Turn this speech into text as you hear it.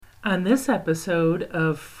On this episode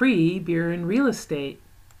of Free Beer and Real Estate.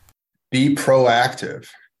 Be proactive.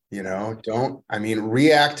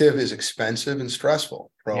 Reactive is expensive and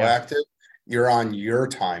stressful. Yeah. Proactive, you're on your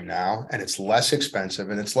time now, and it's less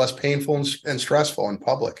expensive and it's less painful and stressful in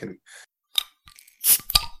public. And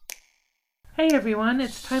Hey everyone,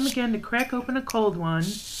 it's time again to crack open a cold one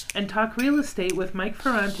and talk real estate with Mike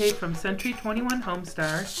Ferrante from Century 21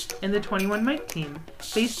 Homestar and the 21 Mike team,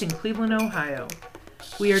 based in Cleveland, Ohio.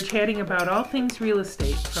 We are chatting about all things real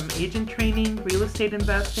estate, from agent training, real estate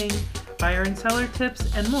investing, buyer and seller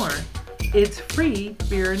tips, and more. It's free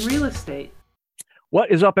beer and real estate.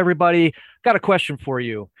 What is up, everybody? Got a question for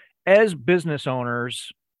you. As business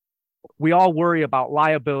owners, we all worry about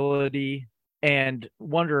liability and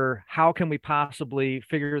wonder, how can we possibly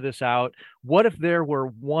figure this out? What if there were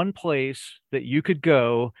one place that you could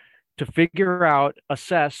go to figure out,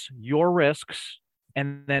 assess your risks,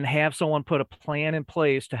 and then have someone put a plan in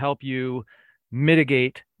place to help you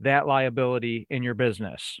mitigate that liability in your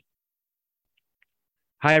business?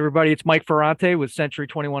 Hi, everybody. It's Mike Ferrante with Century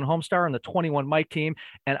 21 Homestar and the 21 Mike team,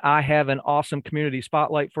 and I have an awesome community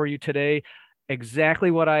spotlight for you today. Exactly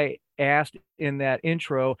what I asked in that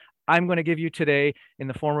intro, I'm going to give you today in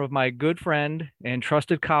the form of my good friend and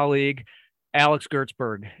trusted colleague, Alex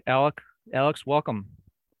Gertsburg. Alex, welcome.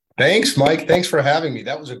 thanks, Mike. Thanks for having me.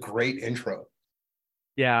 That was a great intro.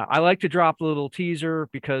 Yeah, I like to drop a little teaser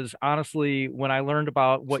because honestly, when I learned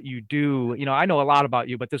about what you do, I know a lot about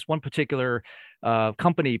you, but this one particular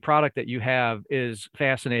company product that you have is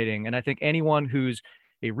fascinating. And I think anyone who's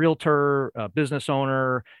a realtor, a business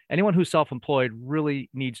owner, anyone who's self-employed really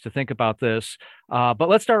needs to think about this. But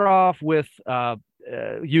let's start off with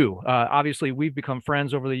you. Obviously, we've become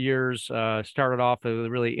friends over the years. Started off a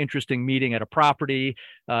really interesting meeting at a property,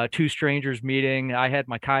 two strangers meeting. I had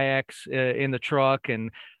my kayaks in the truck,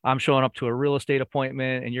 and I'm showing up to a real estate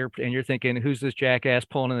appointment, and you're thinking, who's this jackass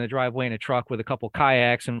pulling in the driveway in a truck with a couple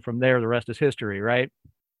kayaks? And from there, the rest is history, right?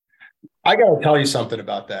 I got to tell you something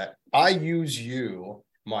about that. I use you,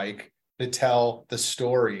 Mike, to tell the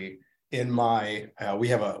story in my. We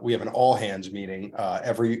have an all hands meeting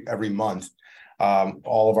every month.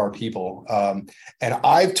 All of our people. And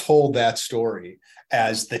I've told that story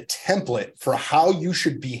as the template for how you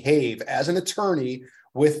should behave as an attorney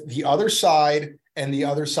with the other side and the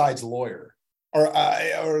other side's lawyer,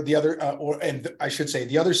 or the other, and I should say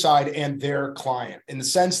the other side and their client, in the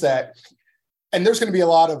sense that, and there's going to be a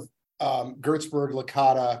lot of Gertsburg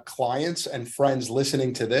Licata clients and friends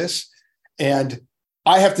listening to this, and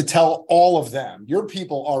I have to tell all of them, your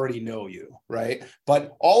people already know you, right?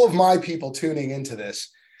 But all of my people tuning into this,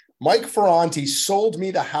 Mike Ferrante sold me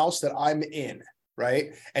the house that I'm in,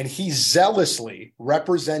 right? And he zealously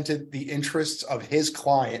represented the interests of his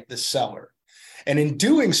client, the seller. And in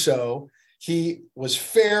doing so, he was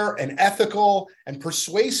fair and ethical and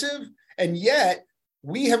persuasive. And yet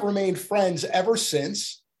we have remained friends ever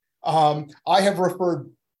since. I have referred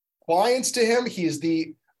clients to him. He is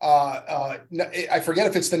I forget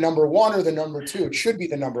if it's the number one or the number two. It should be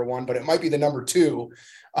the number one, but it might be the number two.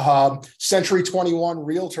 Century 21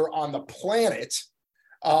 realtor on the planet.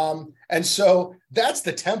 And so that's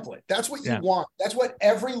the template. That's what you want. That's what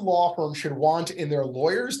every law firm should want in their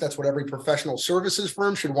lawyers. That's what every professional services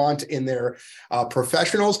firm should want in their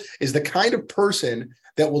professionals, is the kind of person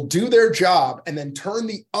that will do their job and then turn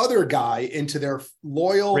the other guy into their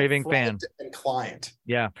loyal Raving fan and client.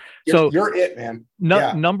 Yeah. You're it, man.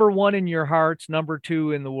 Number one in your hearts, number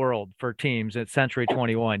two in the world for teams at Century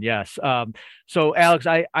 21. Yes. So Alex,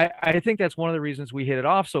 I think that's one of the reasons we hit it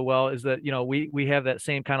off so well, is that, we have that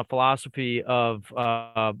same kind of philosophy of,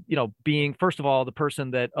 being, first of all, the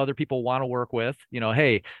person that other people want to work with.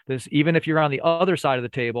 Hey, even if you're on the other side of the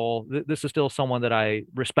table, this is still someone that I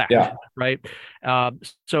respect. Yeah. Right.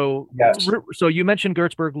 So you mentioned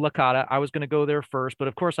Gertsburg Licata. I was going to go there first, but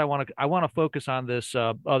of course I want to focus on this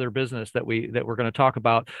other business that we're going to talk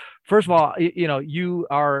about. First of all, you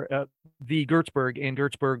are the Gertsburg in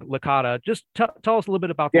Gertsburg Licata. Just tell us a little bit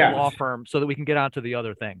about the law firm so that we can get on to the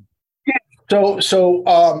other thing.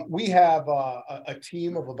 So we have a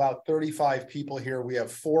team of about 35 people here. We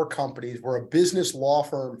have 4 companies. We're a business law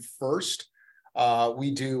firm first. We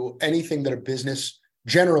do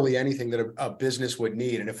generally anything that a business would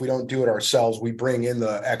need. And if we don't do it ourselves, we bring in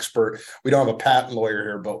the expert. We don't have a patent lawyer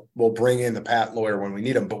here, but we'll bring in the patent lawyer when we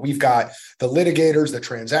need them. But we've got the litigators, the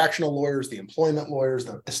transactional lawyers, the employment lawyers,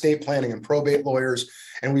 the estate planning and probate lawyers,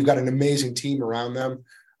 and we've got an amazing team around them.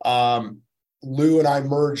 Lou and I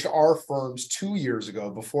merged our firms 2 years ago.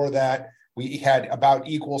 Before that, we had about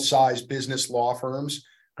equal sized business law firms.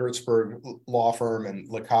 Gertsburg law firm and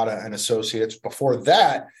Licata and Associates. Before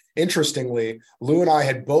that, interestingly, Lou and I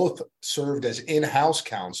had both served as in-house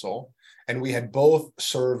counsel, and we had both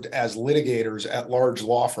served as litigators at large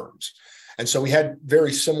law firms. And so we had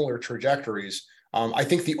very similar trajectories. I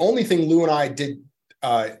think the only thing Lou and I did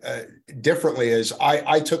differently is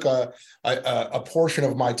I took a portion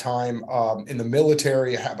of my time in the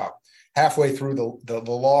military. About halfway through the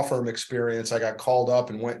law firm experience, I got called up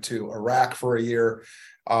and went to Iraq for a year,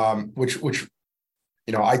 which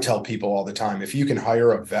I tell people all the time, if you can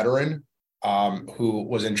hire a veteran who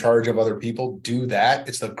was in charge of other people, do that.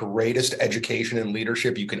 It's the greatest education and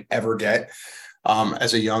leadership you can ever get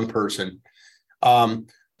as a young person.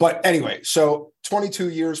 But anyway, so 22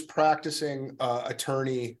 years practicing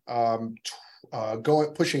attorney,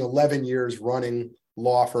 pushing 11 years running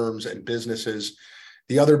law firms and businesses.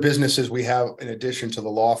 The other businesses we have in addition to the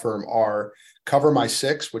law firm are Cover My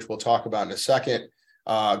Six, which we'll talk about in a second,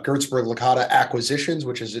 Gertsburg Licata Acquisitions,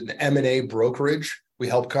 which is an M&A brokerage. We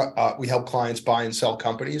help clients buy and sell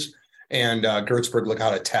companies, and Gertsburg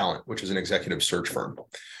Licata Talent, which is an executive search firm.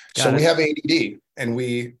 So we have ADD, and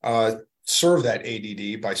we serve that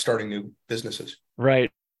ADD by starting new businesses.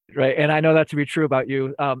 Right. And I know that to be true about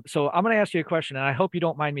you. So I'm going to ask you a question, and I hope you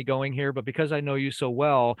don't mind me going here, but because I know you so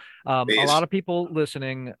well, a lot of people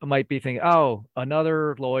listening might be thinking, oh,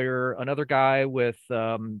 another lawyer, another guy with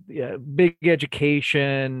big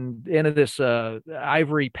education into this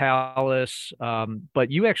ivory palace.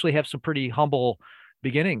 But you actually have some pretty humble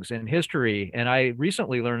beginnings in history. And I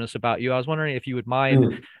recently learned this about you. I was wondering if you would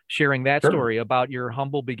mind sharing that story about your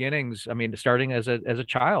humble beginnings. I mean, starting as a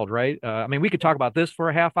child, right? I mean, we could talk about this for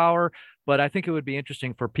a half hour, but I think it would be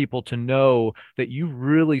interesting for people to know that you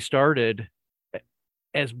really started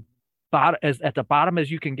as at the bottom as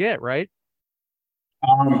you can get, right?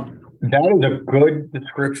 That is a good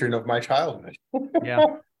description of my childhood. Yeah.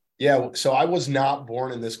 Yeah. So I was not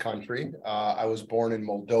born in this country. I was born in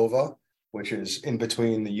Moldova, which is in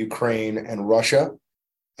between the Ukraine and Russia.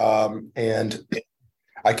 And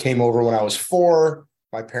I came over when I was 4.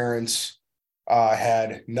 My parents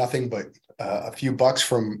had nothing but a few bucks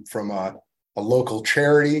from a local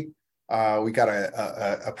charity. We got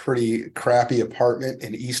a pretty crappy apartment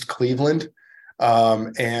in East Cleveland. I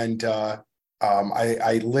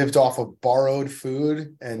lived off of borrowed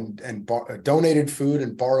food and donated food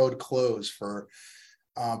and borrowed clothes for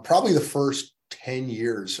probably the first 10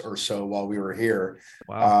 years or so while we were here.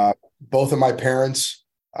 Wow. Both of my parents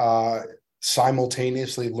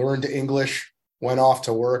simultaneously learned English, went off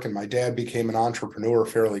to work, and my dad became an entrepreneur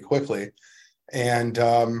fairly quickly. And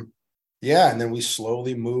and then we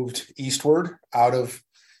slowly moved eastward out of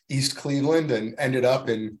East Cleveland and ended up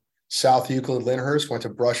in South Euclid-Lyndhurst, went to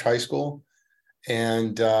Brush High School,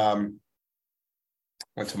 and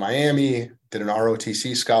went to Miami, did an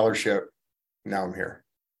ROTC scholarship. Now I'm here.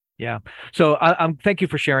 Yeah. So I'm thank you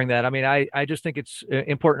for sharing that. I mean, I just think it's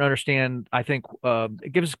important to understand. I think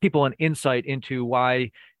it gives people an insight into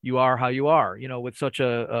why you are how you are, with such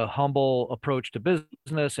a humble approach to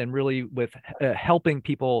business and really with helping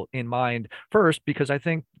people in mind first, because I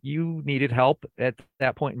think you needed help at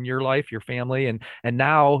that point in your life, your family. And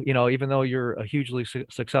now, even though you're a hugely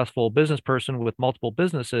successful business person with multiple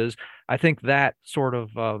businesses, I think that sort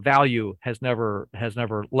of value has never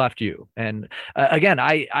left you. And again,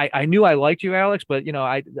 I knew I liked you, Alex, but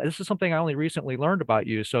this is something I only recently learned about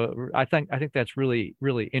you. So I think that's really,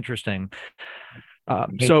 really interesting.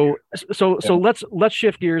 So let's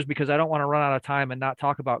shift gears, because I don't want to run out of time and not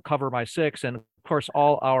talk about Cover My Six. And of course,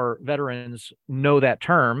 all our veterans know that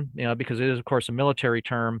term, because it is, of course, a military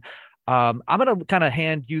term. I'm going to kind of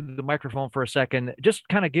hand you the microphone for a second. Just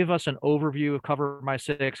kind of give us an overview of Cover My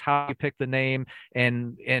Six, how you picked the name,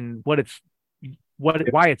 and why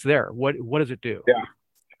it's there. What does it do? Yeah.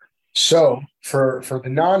 So for the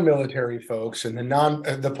non-military folks and the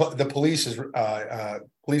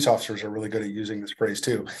police officers are really good at using this phrase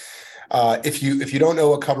too. If you don't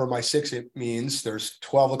know what Cover My Six it means, there's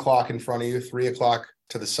 12 o'clock in front of you, 3 o'clock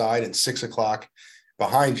to the side, and 6 o'clock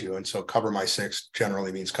behind you. And so Cover My Six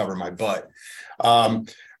generally means cover my butt.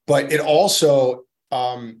 But it also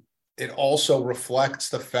reflects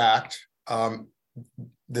the fact,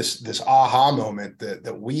 this aha moment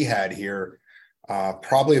that we had here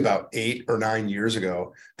probably about 8 or 9 years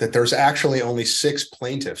ago, that there's actually only 6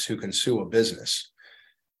 plaintiffs who can sue a business: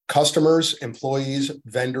 customers, employees,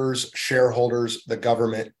 vendors, shareholders, the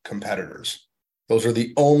government, competitors. Those are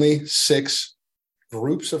the only 6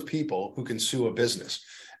 groups of people who can sue a business.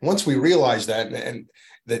 Once we realized that, and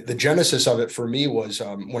the genesis of it for me was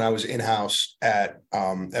when I was in-house at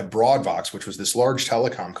Broadvox, which was this large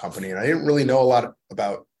telecom company, and I didn't really know a lot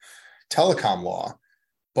about telecom law.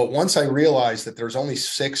 But once I realized that there's only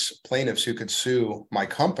 6 plaintiffs who could sue my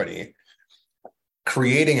company,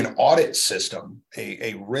 creating an audit system,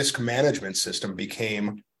 a risk management system,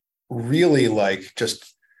 became really like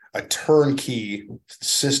just a turnkey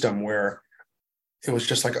system where it was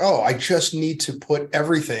just like, oh, I just need to put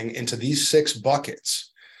everything into these 6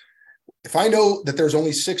 buckets. If I know that there's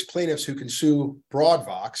only 6 plaintiffs who can sue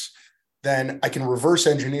Broadvox, then I can reverse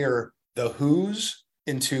engineer the who's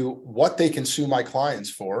into what they can sue my client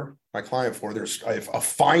for. There's a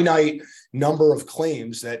finite number of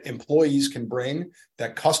claims that employees can bring,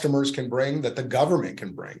 that customers can bring, that the government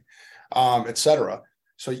can bring, et cetera.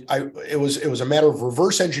 So it was a matter of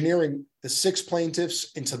reverse engineering the 6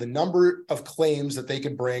 plaintiffs into the number of claims that they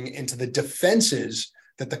could bring, into the defenses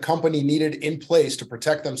that the company needed in place to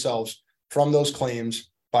protect themselves from those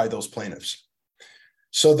claims by those plaintiffs.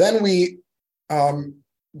 So then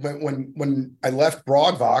when I left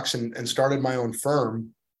Broadvox and started my own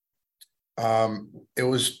firm, it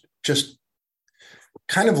was just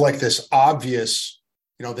kind of like this obvious,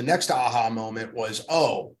 the next aha moment was,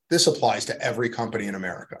 oh, this applies to every company in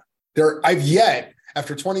America.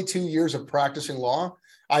 After 22 years of practicing law,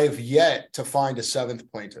 I have yet to find a 7th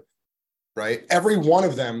plaintiff, right? Every one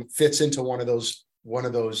of them fits into one of those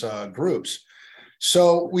groups.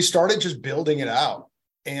 So we started just building it out,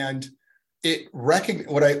 and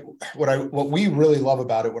what we really love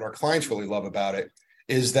about it, what our clients really love about it,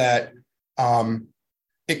 is that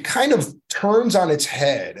it kind of turns on its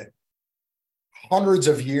head hundreds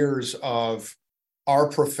of years of our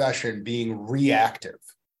profession being reactive,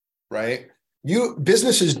 right?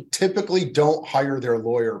 Businesses typically don't hire their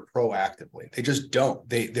lawyer proactively. They just don't.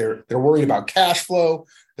 They're worried about cash flow.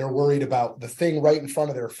 They're worried about the thing right in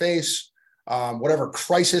front of their face, whatever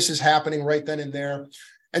crisis is happening right then and there.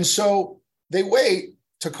 And so they wait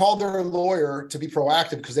to call their lawyer to be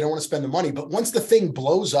proactive because they don't want to spend the money. But once the thing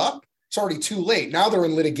blows up, it's already too late. Now they're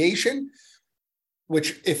in litigation,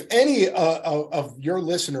 which, if any of your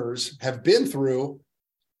listeners have been through,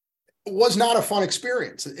 was not a fun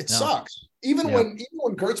experience. It sucks. Even when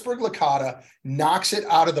Gertsburg Licata knocks it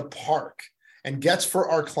out of the park and gets for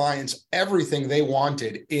our clients everything they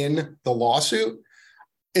wanted in the lawsuit,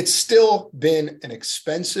 it's still been an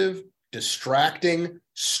expensive, distracting,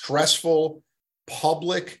 stressful,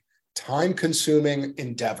 public, time-consuming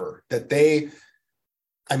endeavor that they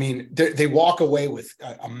walk away with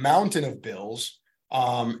a mountain of bills,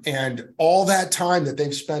 and all that time that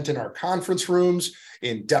they've spent in our conference rooms,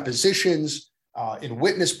 in depositions, in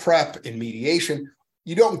witness prep, in mediation.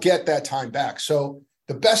 You don't get that time back. So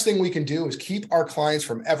the best thing we can do is keep our clients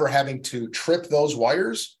from ever having to trip those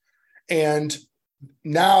wires. And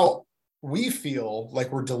now we feel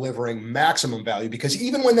like we're delivering maximum value, because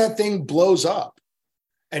even when that thing blows up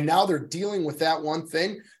and now they're dealing with that one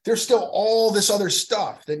thing, there's still all this other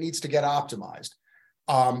stuff that needs to get optimized.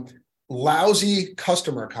 Lousy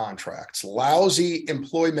customer contracts, lousy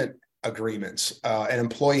employment agreements, and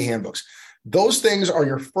employee handbooks. Those things are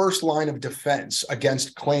your first line of defense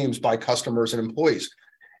against claims by customers and employees.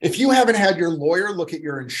 If you haven't had your lawyer look at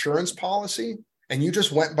your insurance policy and you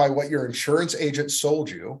just went by what your insurance agent sold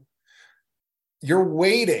you, you're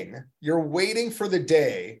waiting for the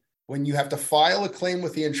day when you have to file a claim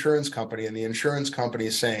with the insurance company and the insurance company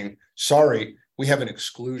is saying, sorry, we have an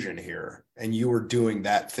exclusion here, and you were doing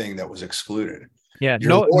that thing that was excluded. Yeah,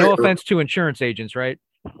 no offense to insurance agents, right?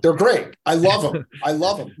 They're great. I love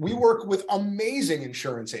them. We work with amazing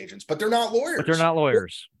insurance agents, but they're not lawyers.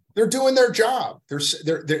 They're doing their job.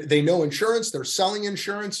 They know insurance. They're selling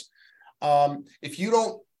insurance. If you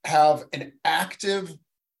don't have an active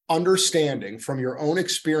understanding from your own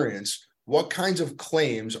experience what kinds of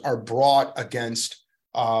claims are brought against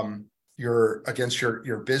your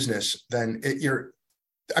business, then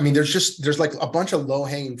there's like a bunch of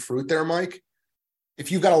low-hanging fruit there, Mike.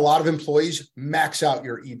 If you've got a lot of employees, max out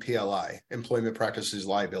your EPLI, employment practices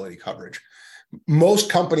liability coverage. Most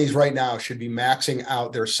companies right now should be maxing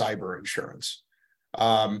out their cyber insurance.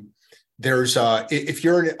 If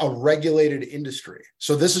you're in a regulated industry,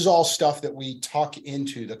 so this is all stuff that we tuck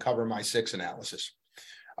into the Cover My Six analysis,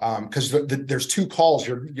 because there's 2 calls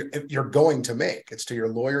you're going to make. It's to your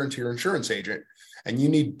lawyer and to your insurance agent, and you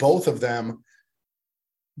need both of them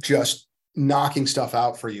just knocking stuff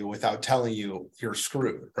out for you without telling you you're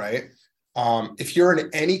screwed, right? If you're in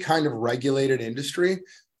any kind of regulated industry,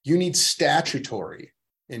 you need statutory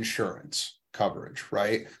insurance coverage,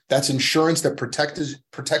 right? That's insurance that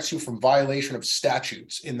protects you from violation of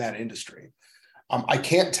statutes in that industry. I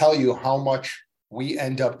can't tell you how much we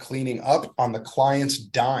end up cleaning up on the client's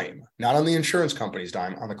dime, not on the insurance company's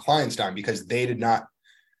dime, on the client's dime, because they did not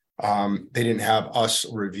They didn't have us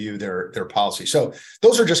review their policy. So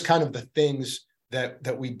those are just kind of the things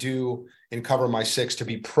that we do in Cover My Six to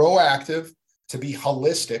be proactive, to be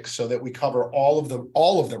holistic, so that we cover all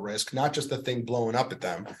of the risk, not just the thing blowing up at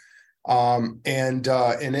them. And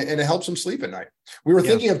it helps them sleep at night. We were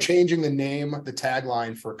thinking of changing the name, the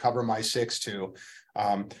tagline for Cover My Six to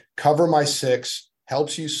Cover My Six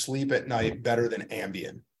helps you sleep at night better than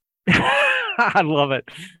Ambien. I love it.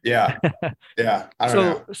 Yeah. Yeah. I don't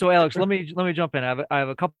know. So Alex, let me jump in. I have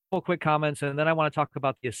a couple quick comments, and then I want to talk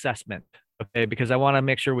about the assessment. Okay, because I want to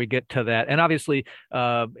make sure we get to that. And obviously,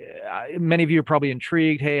 many of you are probably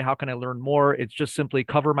intrigued. Hey, how can I learn more? It's just simply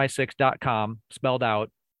covermysix.com, spelled out.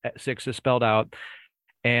 Six is spelled out.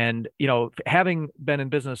 And, having been in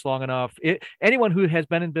business long enough, anyone who has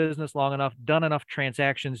been in business long enough, done enough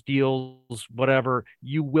transactions, deals, whatever,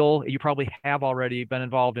 you probably have already been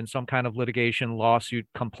involved in some kind of litigation, lawsuit,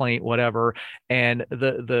 complaint, whatever. And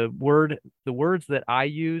the words that I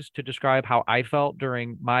use to describe how I felt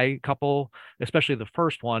during my couple, especially the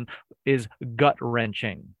first one, is gut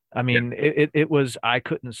wrenching. I mean, it was, I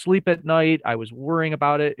couldn't sleep at night. I was worrying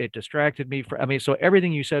about it. It distracted me so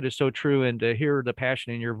everything you said is so true. And to hear the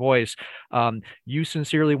passion in your voice, you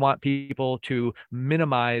sincerely want people to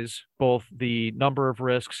minimize both the number of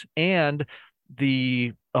risks and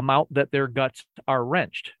the amount that their guts are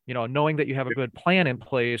wrenched. Knowing that you have a good plan in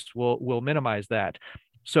place will minimize that.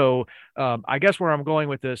 So I guess where I'm going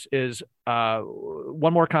with this is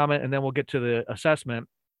one more comment, and then we'll get to the assessment.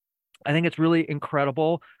 I think it's really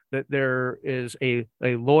incredible that there is a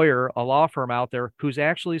lawyer, a law firm out there who's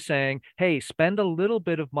actually saying, hey, spend a little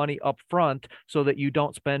bit of money up front so that you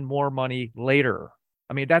don't spend more money later.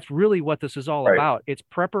 I mean, that's really what this is all about. It's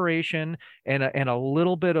preparation and a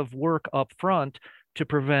little bit of work up front to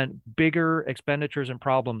prevent bigger expenditures and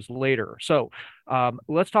problems later. So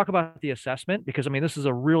let's talk about the assessment, because, I mean, this is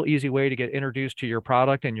a real easy way to get introduced to your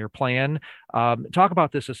product and your plan. Talk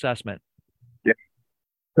about this assessment. Yeah.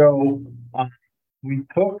 So we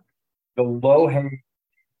took the low hanging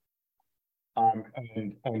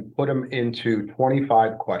and put them into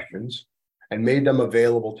 25 questions and made them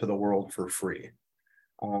available to the world for free.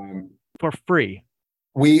 For free.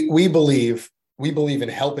 We believe in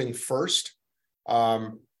helping first.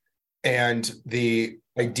 And the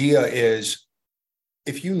idea is,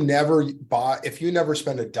 if you never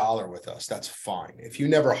spend $1 with us, that's fine. If you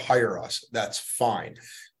never hire us, that's fine.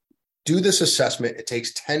 Do this assessment. It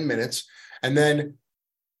takes 10 minutes. And then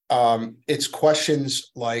it's questions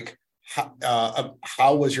like,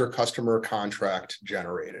 how was your customer contract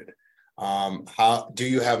generated? How do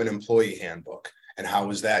you have an employee handbook, and how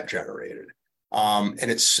was that generated? And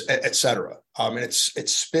it's et cetera. And it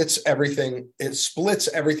splits everything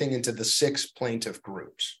into the 6 plaintiff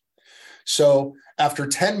groups. So after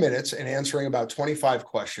 10 minutes and answering about 25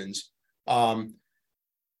 questions,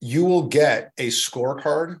 you will get a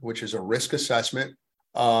scorecard, which is a risk assessment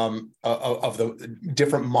of the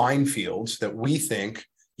different minefields that we think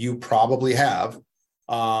you probably have,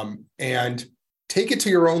 and take it to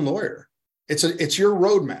your own lawyer. It's your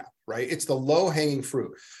roadmap, right? It's the low hanging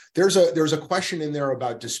fruit. There's a question in there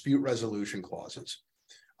about dispute resolution clauses.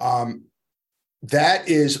 That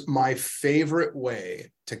is my favorite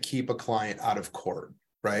way to keep a client out of court,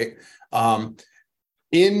 right?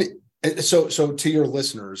 So to your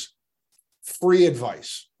listeners, free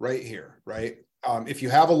advice right here, right? If you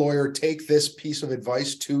have a lawyer, take this piece of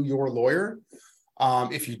advice to your lawyer.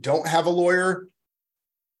 If you don't have a lawyer,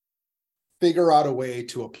 figure out a way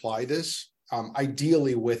to apply this,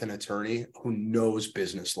 ideally with an attorney who knows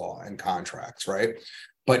business law and contracts, right?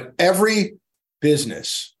 But every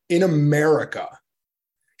business in America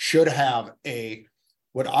should have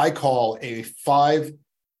what I call a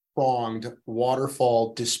 5-pronged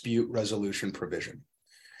waterfall dispute resolution provision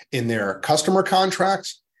in their customer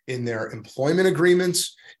contracts, in their employment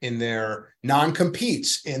agreements, in their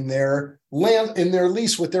non-competes, in their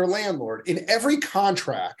lease with their landlord. In every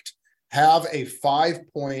contract, have a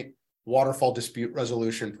 5-point waterfall dispute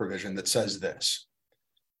resolution provision that says this: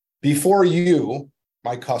 before you,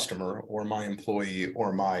 my customer or my employee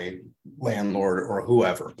or my landlord or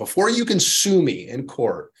whoever, before you can sue me in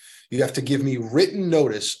court, you have to give me written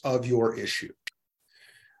notice of your issue.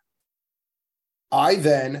 I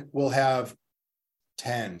then will have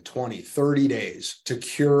 10, 20, 30 days to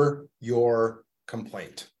cure your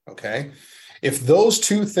complaint, okay? If those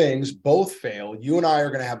two things both fail, you and I are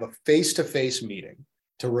going to have a face-to-face meeting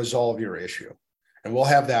to resolve your issue, and we'll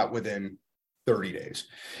have that within 30 days.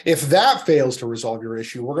 If that fails to resolve your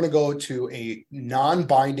issue, we're going to go to a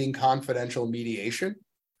non-binding confidential mediation,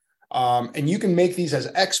 And you can make these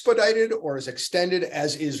as expedited or as extended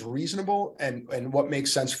as is reasonable and what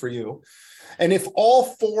makes sense for you. And if all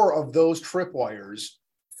 4 of those tripwires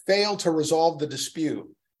fail to resolve the dispute,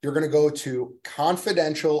 you're going to go to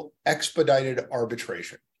confidential expedited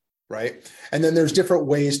arbitration, right? And then there's different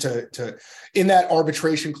ways to in that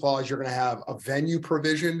arbitration clause, you're going to have a venue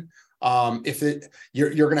provision. You're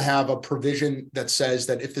going to have a provision that says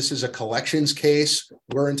that if this is a collections case,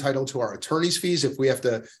 we're entitled to our attorney's fees if we have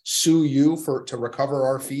to sue you to recover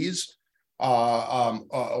our fees or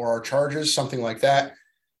our charges, something like that.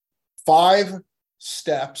 5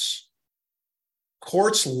 steps.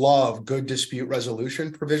 Courts love good dispute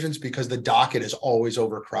resolution provisions because the docket is always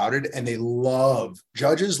overcrowded, and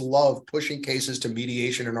judges love pushing cases to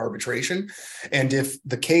mediation and arbitration. And if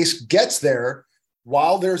the case gets there,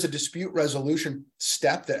 while there's a dispute resolution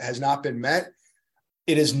step that has not been met,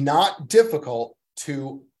 it is not difficult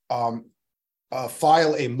to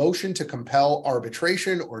file a motion to compel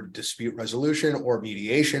arbitration or dispute resolution or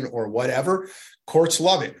mediation or whatever. Courts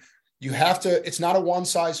love it. It's not a one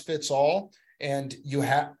size fits all. And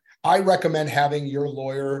I recommend having your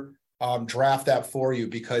lawyer draft that for you,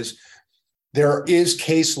 because there is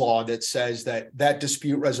case law that says that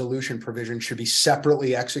dispute resolution provision should be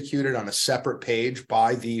separately executed on a separate page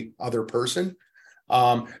by the other person.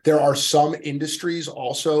 There are some industries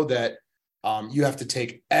also that you have to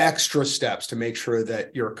take extra steps to make sure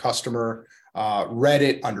that your customer read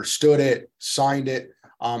it, understood it, signed it.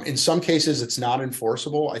 In some cases, it's not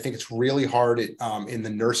enforceable. I think it's really hard in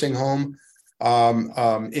the nursing home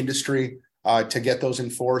industry to get those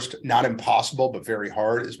enforced. Not impossible, but very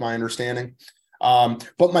hard is my understanding.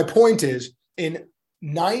 But my point is, in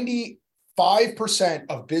 95%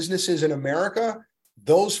 of businesses in America,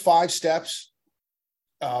 those 5 steps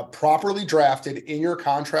properly drafted in your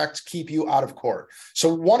contracts keep you out of court.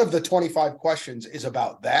 So one of the 25 questions is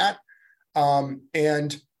about that.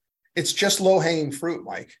 And it's just low-hanging fruit,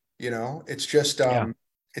 Mike. It's just so.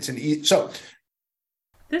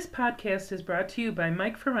 This podcast is brought to you by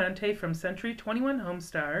Mike Ferrante from Century 21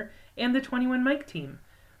 Homestar and the 21 Mike team,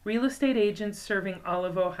 real estate agents serving all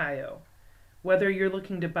of Ohio. Whether you're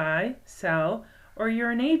looking to buy, sell, or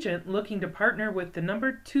you're an agent looking to partner with the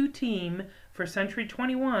number 2 team for Century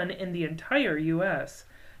 21 in the entire U.S.,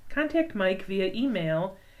 contact Mike via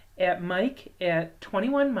email at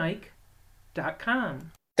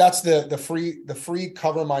mike@21mike.com. That's the free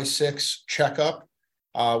Cover My 6 checkup.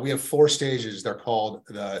 We have 4 stages. They're called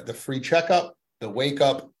the free checkup, the wake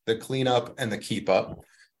up, the cleanup, and the keep up.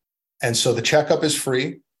 And so the checkup is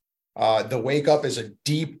free. The wake up is a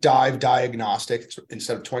deep dive diagnostic.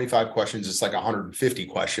 Instead of 25 questions, it's like 150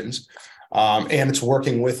 questions. And it's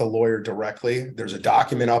working with a lawyer directly. There's a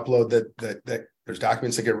document upload that there's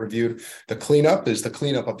documents that get reviewed. The cleanup is the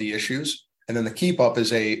cleanup of the issues. And then the keep up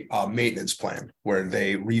is a maintenance plan where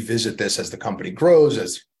they revisit this as the company grows,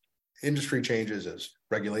 as industry changes, as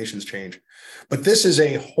regulations change. But this is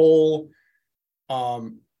a whole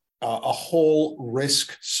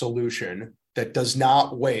risk solution that does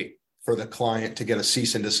not wait for the client to get a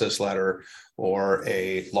cease and desist letter or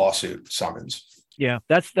a lawsuit summons. Yeah,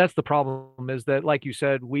 that's the problem, is that, like you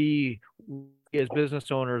said, we as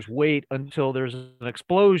business owners wait until there's an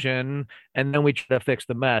explosion and then we try to fix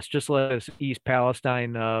the mess. Just like this East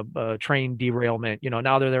Palestine train derailment.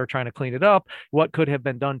 Now they're there trying to clean it up. What could have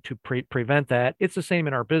been done to prevent that? It's the same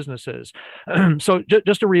in our businesses. So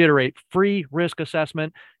just to reiterate, free risk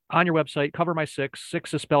assessment on your website, Cover My 6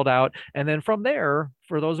 is spelled out. And then from there,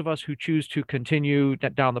 for those of us who choose to continue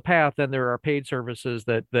down the path, then there are paid services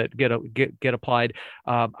that get applied.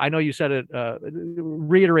 I know you said it,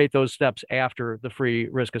 reiterate those steps after the free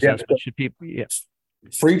risk assessment. Yeah. Should people, yes.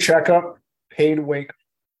 Free checkup, paid wake.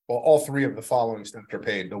 Well, all 3 of the following steps are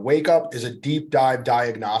paid. The wake up is a deep dive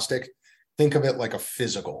diagnostic. Think of it like a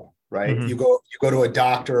physical, right? Mm-hmm. You go to a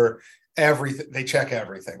doctor, they check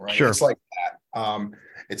everything, right? Sure. It's like that.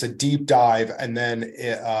 It's a deep dive, and then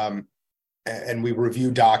and we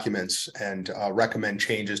review documents and recommend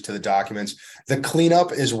changes to the documents. The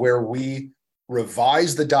cleanup is where we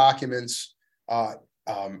revise the documents,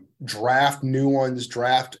 draft new ones,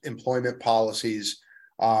 draft employment policies.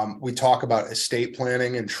 We talk about estate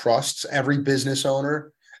planning and trusts. Every business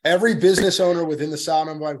owner within the sound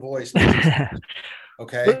of my voice knows.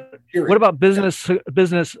 Okay. What about business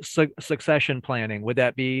succession planning? Would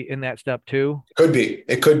that be in that step too?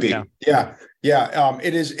 It could be. Yeah.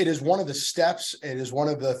 It is one of the steps. It is one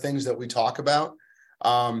of the things that we talk about.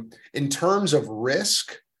 In terms of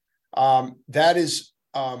risk, that is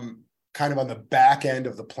kind of on the back end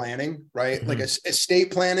of the planning, right? Mm-hmm. Like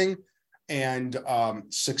estate planning and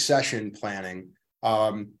succession planning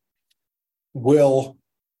will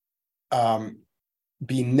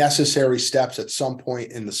be necessary steps at some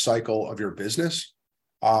point in the cycle of your business.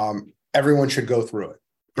 Everyone should go through it.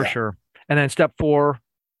 For sure. And then step 4,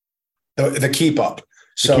 the keep up.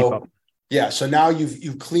 So so now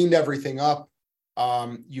you've cleaned everything up.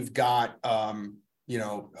 You've got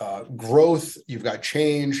growth, you've got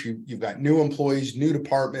change, you've got new employees, new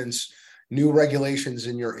departments, new regulations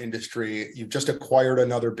in your industry. You've just acquired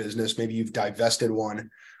another business, maybe you've divested one.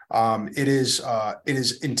 It is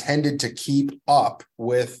intended to keep up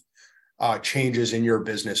with changes in your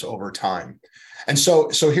business over time. And so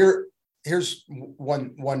here's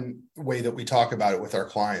one way that we talk about it with our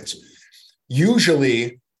clients.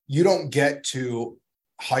 Usually you don't get to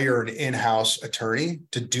hire an in-house attorney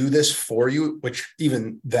to do this for you, which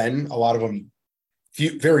even then, a lot of them,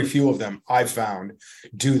 very few of them I've found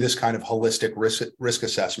do this kind of holistic risk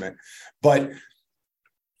assessment. But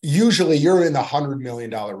usually you're in the $100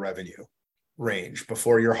 million revenue range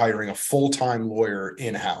before you're hiring a full-time lawyer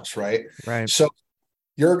in-house, right? Right. So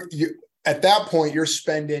you're at that point, you're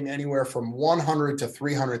spending anywhere from $100,000 to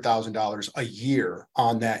 $300,000 a year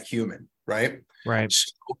on that human, right? Right.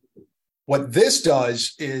 So what this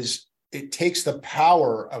does is it takes the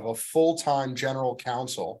power of a full-time general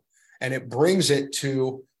counsel and it brings it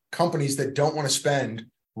to companies that don't want to spend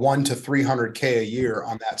 $100,000 to $300,000 a year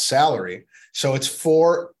on that salary. So it's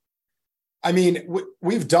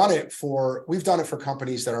we've done it for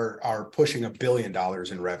companies that are pushing $1 billion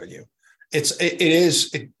in revenue.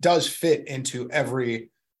 It does fit into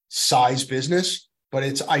every size business, but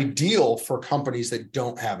it's ideal for companies that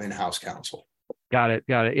don't have in-house counsel. Got it.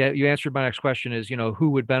 Yeah, you answered my next question is, who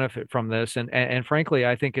would benefit from this? And frankly,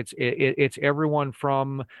 I think it's everyone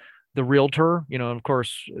from the realtor, of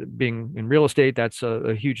course, being in real estate, that's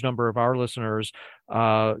a huge number of our listeners,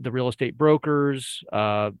 the real estate brokers,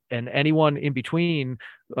 and anyone in between,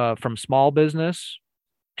 from small business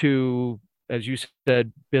to, as you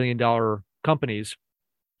said, billion-dollar companies.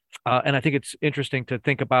 And I think it's interesting to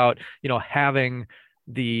think about, having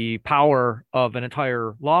the power of an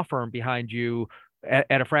entire law firm behind you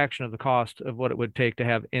at a fraction of the cost of what it would take to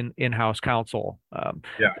have in-house counsel.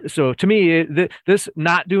 So to me, this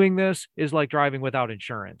not doing this is like driving without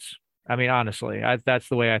insurance. I mean, honestly, that's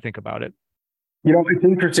the way I think about it. It's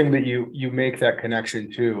interesting that you make that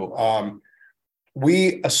connection too.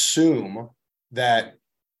 We assume that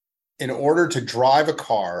in order to drive a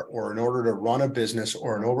car or in order to run a business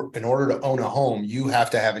or in order to own a home, you have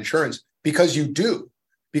to have insurance because you do,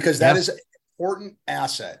 because that is an important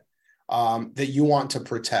asset that you want to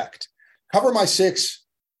protect. Cover My Six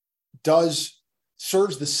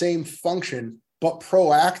serves the same function, but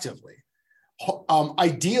proactively.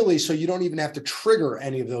 Ideally, so you don't even have to trigger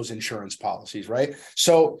any of those insurance policies, right?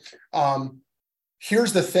 So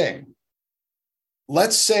here's the thing.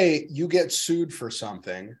 Let's say you get sued for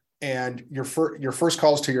something and your first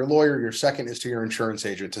call is to your lawyer, your second is to your insurance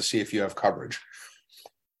agent to see if you have coverage.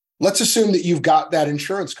 Let's assume that you've got that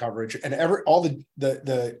insurance coverage and all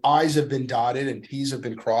the I's have been dotted and T's have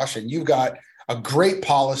been crossed, and you've got a great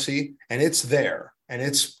policy and it's there and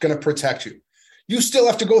it's going to protect you. You still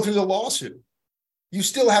have to go through the lawsuit. You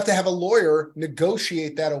still have to have a lawyer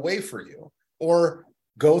negotiate that away for you, or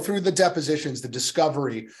go through the depositions, the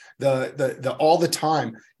discovery, the all the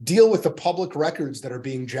time, deal with the public records that are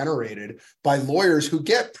being generated by lawyers who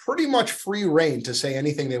get pretty much free rein to say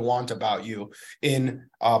anything they want about you in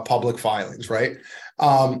public filings, right?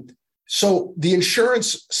 So the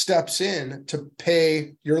insurance steps in to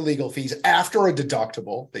pay your legal fees after a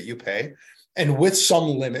deductible that you pay, and with some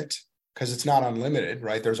limit, because it's not unlimited,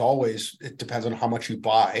 right? It depends on how much you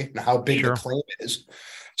buy and how big the claim is.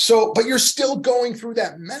 So, but you're still going through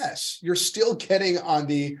that mess. You're still getting on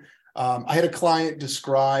the, I had a client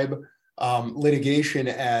describe litigation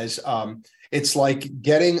as it's like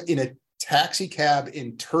getting in a taxi cab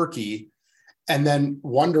in Turkey and then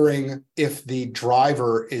wondering if the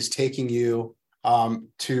driver is taking you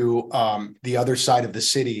to the other side of the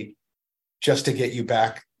city just to get you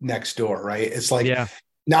back next door, right? It's like,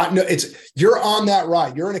 you're on that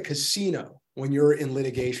ride. You're in a casino when you're in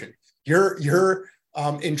litigation. You're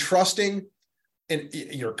entrusting in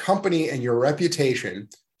your company and your reputation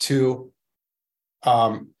to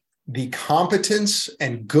the competence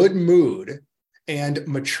and good mood and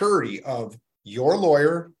maturity of your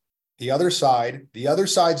lawyer, the other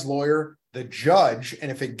side's lawyer, the judge, and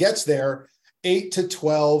if it gets there, 8 to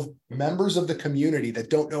 12 members of the community that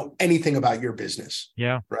don't know anything about your business.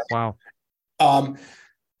 Yeah. Right? Wow.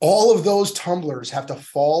 All of those tumblers have to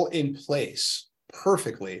fall in place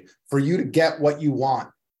perfectly for you to get what you want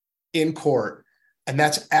in court. And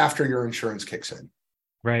that's after your insurance kicks in.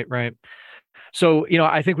 Right. So,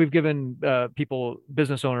 I think we've given people,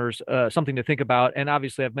 business owners, something to think about. And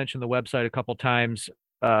obviously, I've mentioned the website a couple times.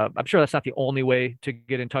 I'm sure that's not the only way to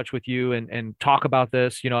get in touch with you and talk about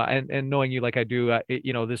this, and knowing you like I do,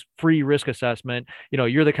 this free risk assessment,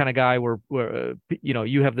 you're the kind of guy where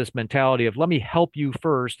you have this mentality of let me help you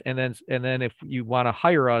first. And then if you want to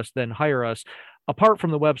hire us, then hire us. Apart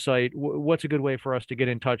from the website, what's a good way for us to get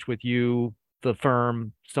in touch with you, the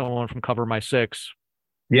firm, someone from Cover My Six?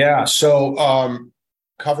 Yeah. So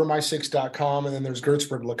covermy6.com, and then there's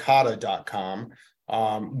gertsburglicata.com.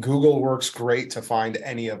 Google works great to find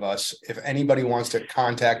any of us. If anybody wants to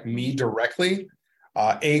contact me directly,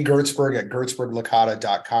 Gertsburg at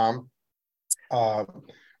gertsburglicata.com.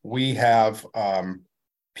 We have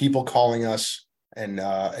people calling us and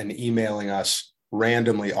emailing us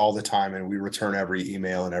randomly all the time, and we return every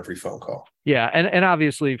email and every phone call. Yeah, and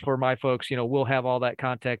obviously for my folks, we'll have all that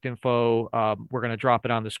contact info. We're going to drop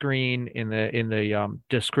it on the screen in the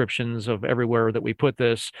descriptions of everywhere that we put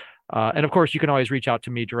this. And of course, you can always reach out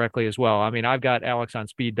to me directly as well. I mean, I've got Alex on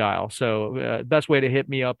speed dial. So best way to hit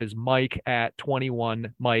me up is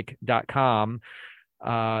mike@21mike.com.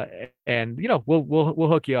 And we'll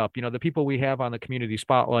hook you up. The people we have on the community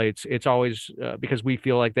spotlights, it's always because we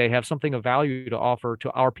feel like they have something of value to offer to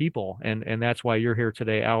our people, and that's why you're here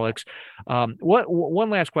today, Alex. One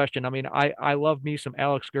last question? I mean, I love me some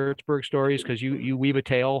Alex Gertsburg stories because you weave a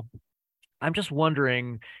tale. I'm just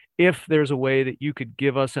wondering if there's a way that you could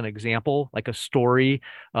give us an example, like a story,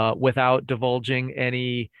 without divulging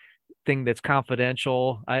anything that's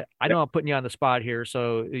confidential. I know I'm putting you on the spot here,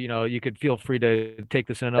 so you could feel free to take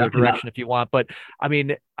this in another direction if you want. But I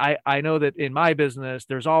mean, I know that in my business,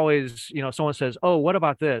 there's always, someone says, "Oh, what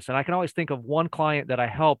about this?" And I can always think of one client that I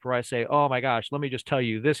helped where I say, "Oh my gosh, let me just tell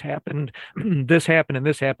you, this happened, this happened, and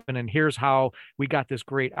this happened, and here's how we got this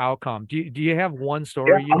great outcome." Do you have one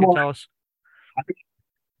story you can tell us?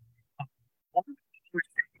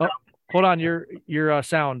 Oh, hold on, your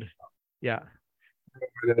sound. Yeah.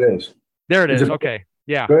 That is. There it is. Okay.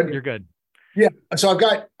 Yeah, good? You're good. Yeah. So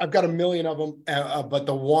I've got a million of them, but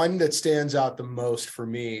the one that stands out the most for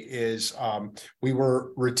me is we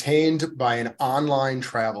were retained by an online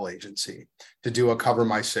travel agency to do a Cover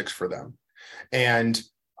My Six for them, and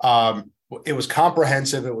it was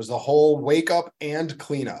comprehensive. It was the whole wake up and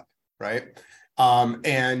cleanup, right?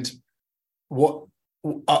 And what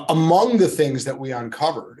among the things that we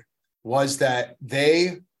uncovered was that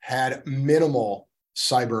they had minimal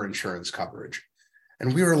cyber insurance coverage.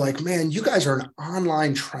 And we were like, man, you guys are an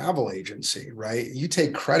online travel agency, right? You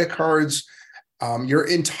take credit cards, your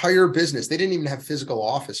entire business. They didn't even have physical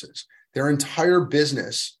offices. Their entire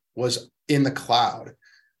business was in the cloud.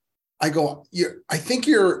 I go,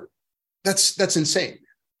 that's insane.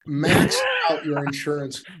 Max out your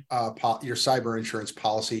insurance, your cyber insurance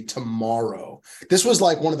policy tomorrow. This was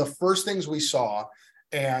like one of the first things we saw.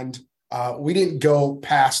 And we didn't go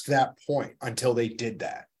past that point until they did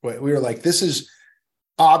that. We were like, this is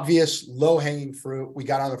obvious, low-hanging fruit. We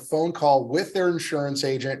got on a phone call with their insurance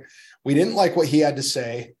agent. We didn't like what he had to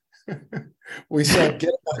say. We said,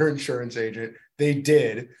 get another insurance agent. They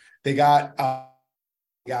did. They got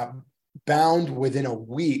bound within a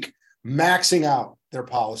week, maxing out their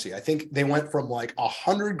policy. I think they went from like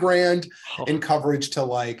 $100,000 in coverage to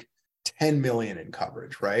like 10 million in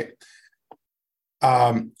coverage, right?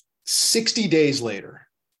 60 days later,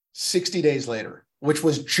 which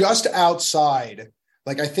was just outside,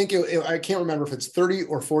 like I think I can't remember if it's 30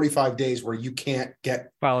 or 45 days where you can't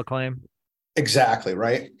file a claim. Exactly,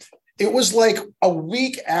 right? It was like a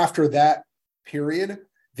week after that period,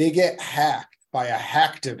 they get hacked by a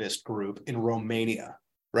hacktivist group in Romania,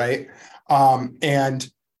 right?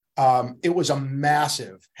 It was a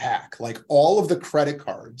massive hack. Like all of the credit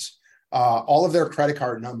cards, all of their credit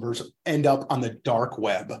card numbers end up on the dark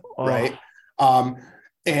web, right?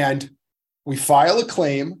 And we file a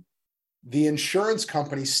claim. The insurance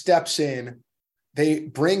company steps in. They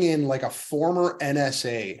bring in like a former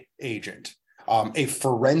NSA agent, a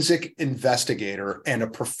forensic investigator, and a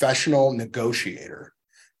professional negotiator,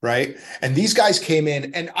 right? And these guys came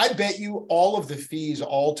in, and I bet you all of the fees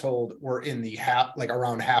all told were in the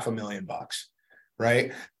around $500,000,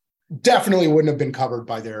 right? Definitely wouldn't have been covered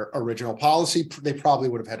by their original policy. They probably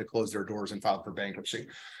would have had to close their doors and filed for bankruptcy.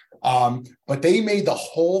 But they made the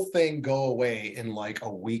whole thing go away in like a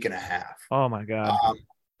week and a half. Oh my God.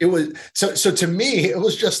 It was so to me, it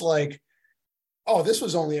was just like, oh, this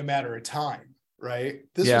was only a matter of time, right?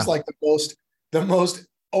 This was like the most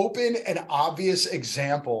open and obvious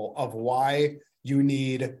example of why you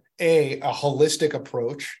need a holistic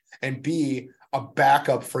approach, and B, a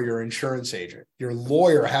backup for your insurance agent. Your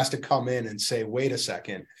lawyer has to come in and say, wait a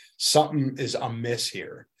second, something is amiss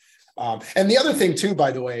here. And the other thing too,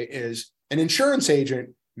 by the way, is an insurance agent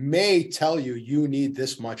may tell you you need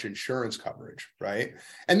this much insurance coverage, right?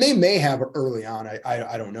 And they may have it early on.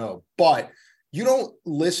 I don't know, but you don't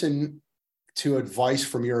listen to advice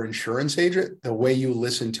from your insurance agent the way you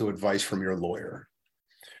listen to advice from your lawyer.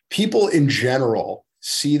 People in general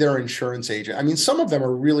see their insurance agent. I mean, some of them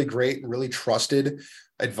are really great and really trusted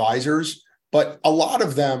advisors, but a lot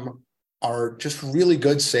of them are just really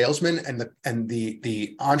good salesmen, and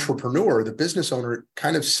the entrepreneur, the business owner,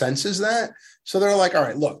 kind of senses that. So they're like, all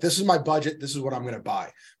right, look, this is my budget. This is what I'm going to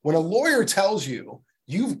buy. When a lawyer tells you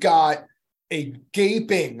you've got a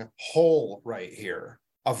gaping hole right here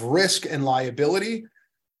of risk and liability,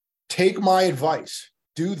 take my advice.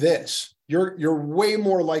 Do this. You're way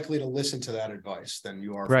more likely to listen to that advice than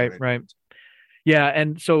you are. Right. Yeah.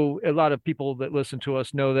 And so a lot of people that listen to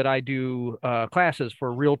us know that I do classes for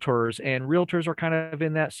realtors, and realtors are kind of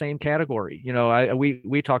in that same category.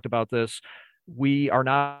 We talked about this. We are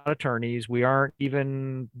not attorneys. We aren't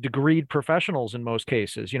even degreed professionals in most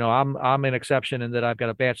cases. I'm an exception in that I've got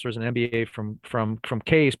a bachelor's and MBA from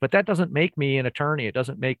Case, but that doesn't make me an attorney. It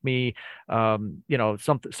doesn't make me,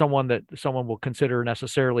 someone that someone will consider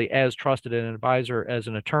necessarily as trusted an advisor as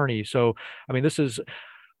an attorney. So, I mean, this is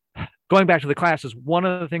going back to the classes. One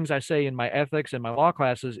of the things I say in my ethics and my law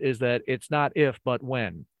classes is that it's not if, but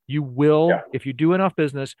when. You will, if you do enough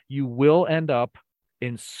business, you will end up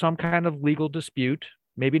in some kind of legal dispute.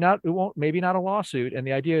 Maybe not a lawsuit. And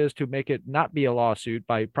the idea is to make it not be a lawsuit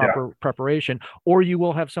by proper preparation, or you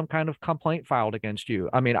will have some kind of complaint filed against you.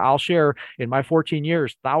 I mean, I'll share in my 14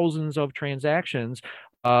 years, thousands of transactions.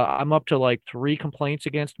 I'm up to like 3 complaints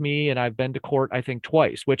against me, and I've been to court, I think,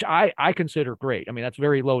 twice, which I consider great. I mean, that's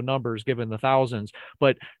very low numbers given the thousands,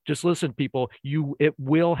 but just listen, people, it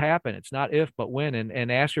will happen. It's not if, but when,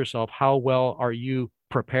 and ask yourself, how well are you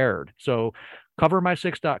prepared? So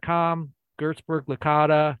covermy6.com, Gertsburg,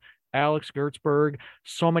 Licata, Alex Gertsburg.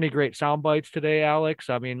 So many great sound bites today, Alex.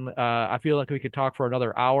 I mean, I feel like we could talk for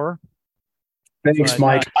another hour. Thanks,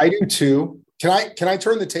 Mike. I do too. Can I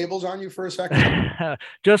turn the tables on you for a second?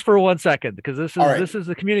 Just for 1 second, because this is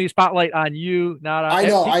the community spotlight on you, not on. I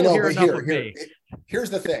know. But here's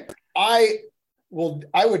the thing. I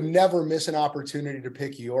would never miss an opportunity to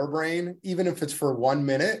pick your brain, even if it's for 1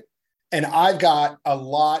 minute. And I've got a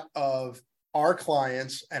lot of our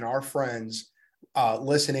clients and our friends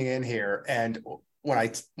listening in here. And when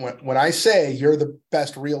I say you're the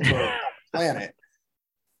best realtor on the planet,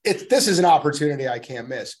 this is an opportunity I can't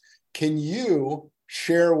miss. Can you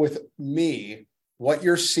share with me what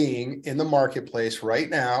you're seeing in the marketplace right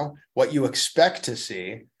now, what you expect to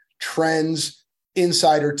see, trends,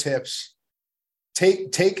 insider tips?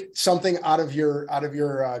 Take something out of your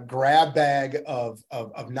grab bag of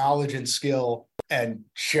knowledge and skill and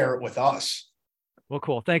share it with us. Well,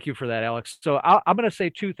 cool. Thank you for that, Alex. So I'm going to say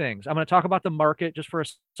 2 things. I'm going to talk about the market just for a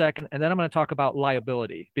second, and then I'm going to talk about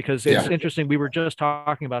liability, because it's interesting. We were just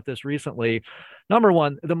talking about this recently. Number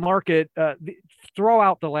one, the market, throw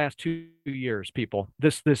out the last 2 years, people,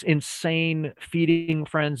 this insane feeding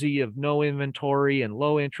frenzy of no inventory and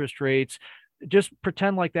low interest rates. Just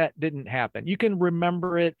pretend like that didn't happen. You can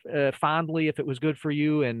remember it fondly if it was good for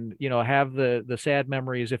you, and have the sad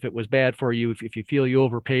memories if it was bad for you, if you feel you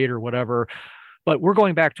overpaid or whatever. But we're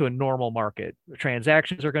going back to a normal market.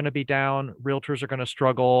 Transactions are going to be down, realtors are going to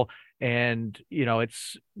struggle, and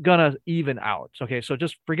it's going to even out. Okay, so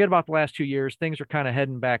just forget about the last 2 years. Things are kind of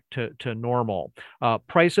heading back to normal.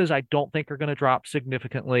 Prices, I don't think, are going to drop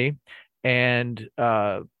significantly, and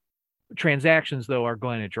transactions, though, are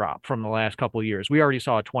going to drop from the last couple of years. We already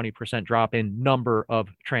saw a 20% drop in number of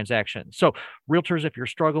transactions. So realtors, if you're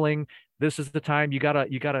struggling, this is the time you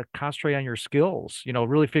gotta concentrate on your skills,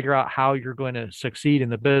 really figure out how you're going to succeed in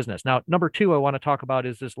the business. Now, number 2, I want to talk about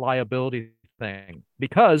is this liability thing.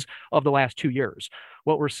 Because of the last 2 years,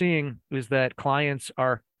 what we're seeing is that clients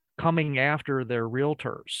are coming after their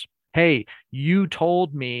realtors. Hey, you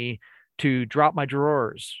told me to drop my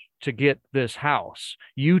drawers to get this house.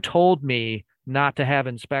 You told me not to have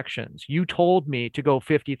inspections. You told me to go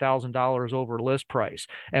 $50,000 over list price.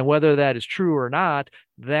 And whether that is true or not,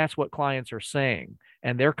 that's what clients are saying.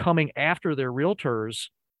 And they're coming after their realtors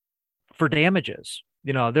for damages.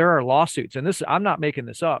 There are lawsuits, and I'm not making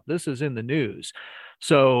this up. This is in the news.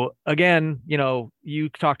 So again, you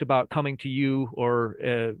talked about coming to you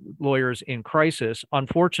or lawyers in crisis.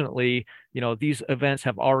 Unfortunately, these events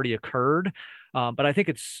have already occurred. But I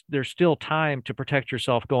think there's still time to protect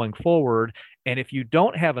yourself going forward. And if you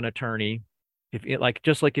don't have an attorney, if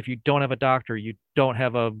you don't have a doctor, you don't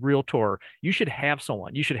have a realtor, you should have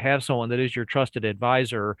someone. You should have someone that is your trusted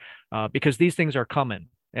advisor, because these things are coming.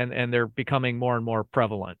 and they're becoming more and more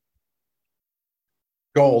prevalent.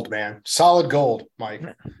 Gold, man. Solid gold, Mike.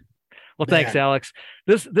 Well, thanks, Man. Alex.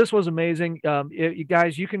 This was amazing. You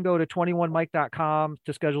guys, you can go to 21mike.com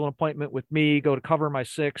to schedule an appointment with me. Go to Cover My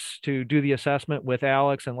Six to do the assessment with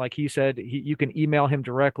Alex. And like he said, you can email him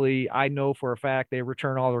directly. I know for a fact they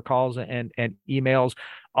return all their calls and emails.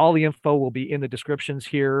 All the info will be in the descriptions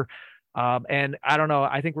here. And I don't know.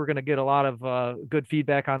 I think we're going to get a lot of good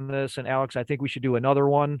feedback on this. And Alex, I think we should do another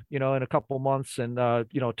one, in a couple months and,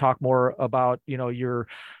 talk more about,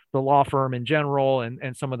 the law firm in general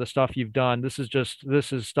and some of the stuff you've done. This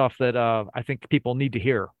is stuff that I think people need to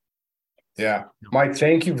hear. Yeah. Mike,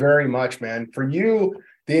 thank you very much, man. For you,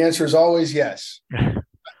 the answer is always yes.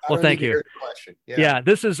 Well, thank you. Yeah.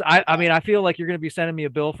 This is, I mean, I feel like you're going to be sending me a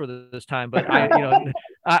bill for this time, but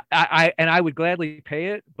I would gladly pay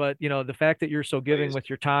it. But, the fact that you're so giving with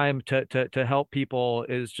your time to help people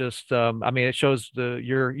is just, I mean, it shows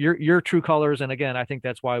your true colors. And again, I think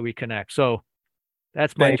that's why we connect. So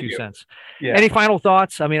that's my 2 cents. Yeah. Any final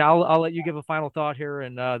thoughts? I mean, I'll let you give a final thought here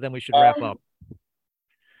and then we should wrap up.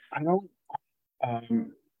 I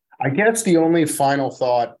guess the only final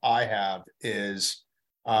thought I have is,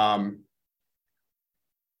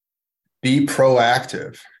 be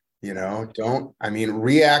proactive,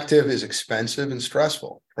 reactive is expensive and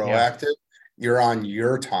stressful. Proactive, you're on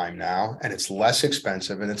your time now and it's less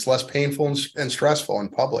expensive and it's less painful and stressful in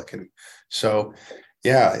public. And so,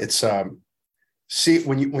 yeah, it's, see,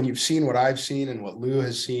 when you've seen what I've seen and what Lou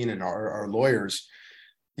has seen and our lawyers,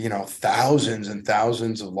 thousands and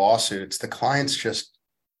thousands of lawsuits, the client's just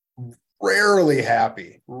rarely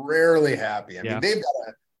happy. I mean,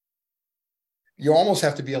 you almost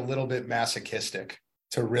have to be a little bit masochistic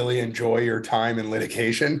to really enjoy your time in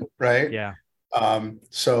litigation, right? Yeah.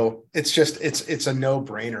 So it's a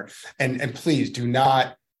no-brainer. And please do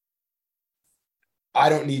not, I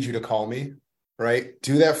don't need you to call me. Right.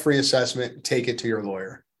 Do that free assessment, take it to your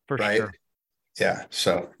lawyer. For sure. Yeah.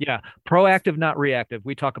 So, yeah. Proactive, not reactive.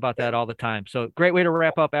 We talk about that all the time. So great way to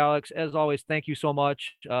wrap up, Alex. As always, thank you so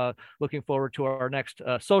much. Looking forward to our next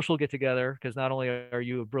social get together because not only are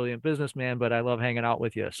you a brilliant businessman, but I love hanging out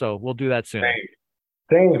with you. So we'll do that soon.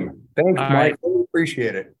 Same. Thanks, all Mike. Right. Really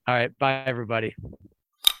appreciate it. All right. Bye, everybody.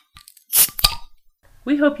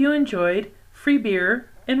 We hope you enjoyed Free Beer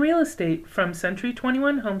and Real Estate from Century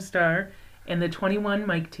 21 Homestar and the 21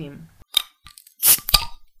 Mike team.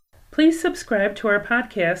 Please subscribe to our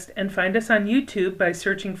podcast and find us on YouTube by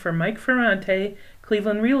searching for Mike Ferrante,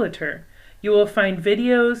 Cleveland Realtor. You will find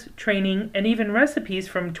videos, training, and even recipes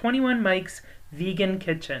from 21 Mike's Vegan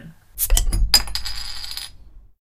Kitchen.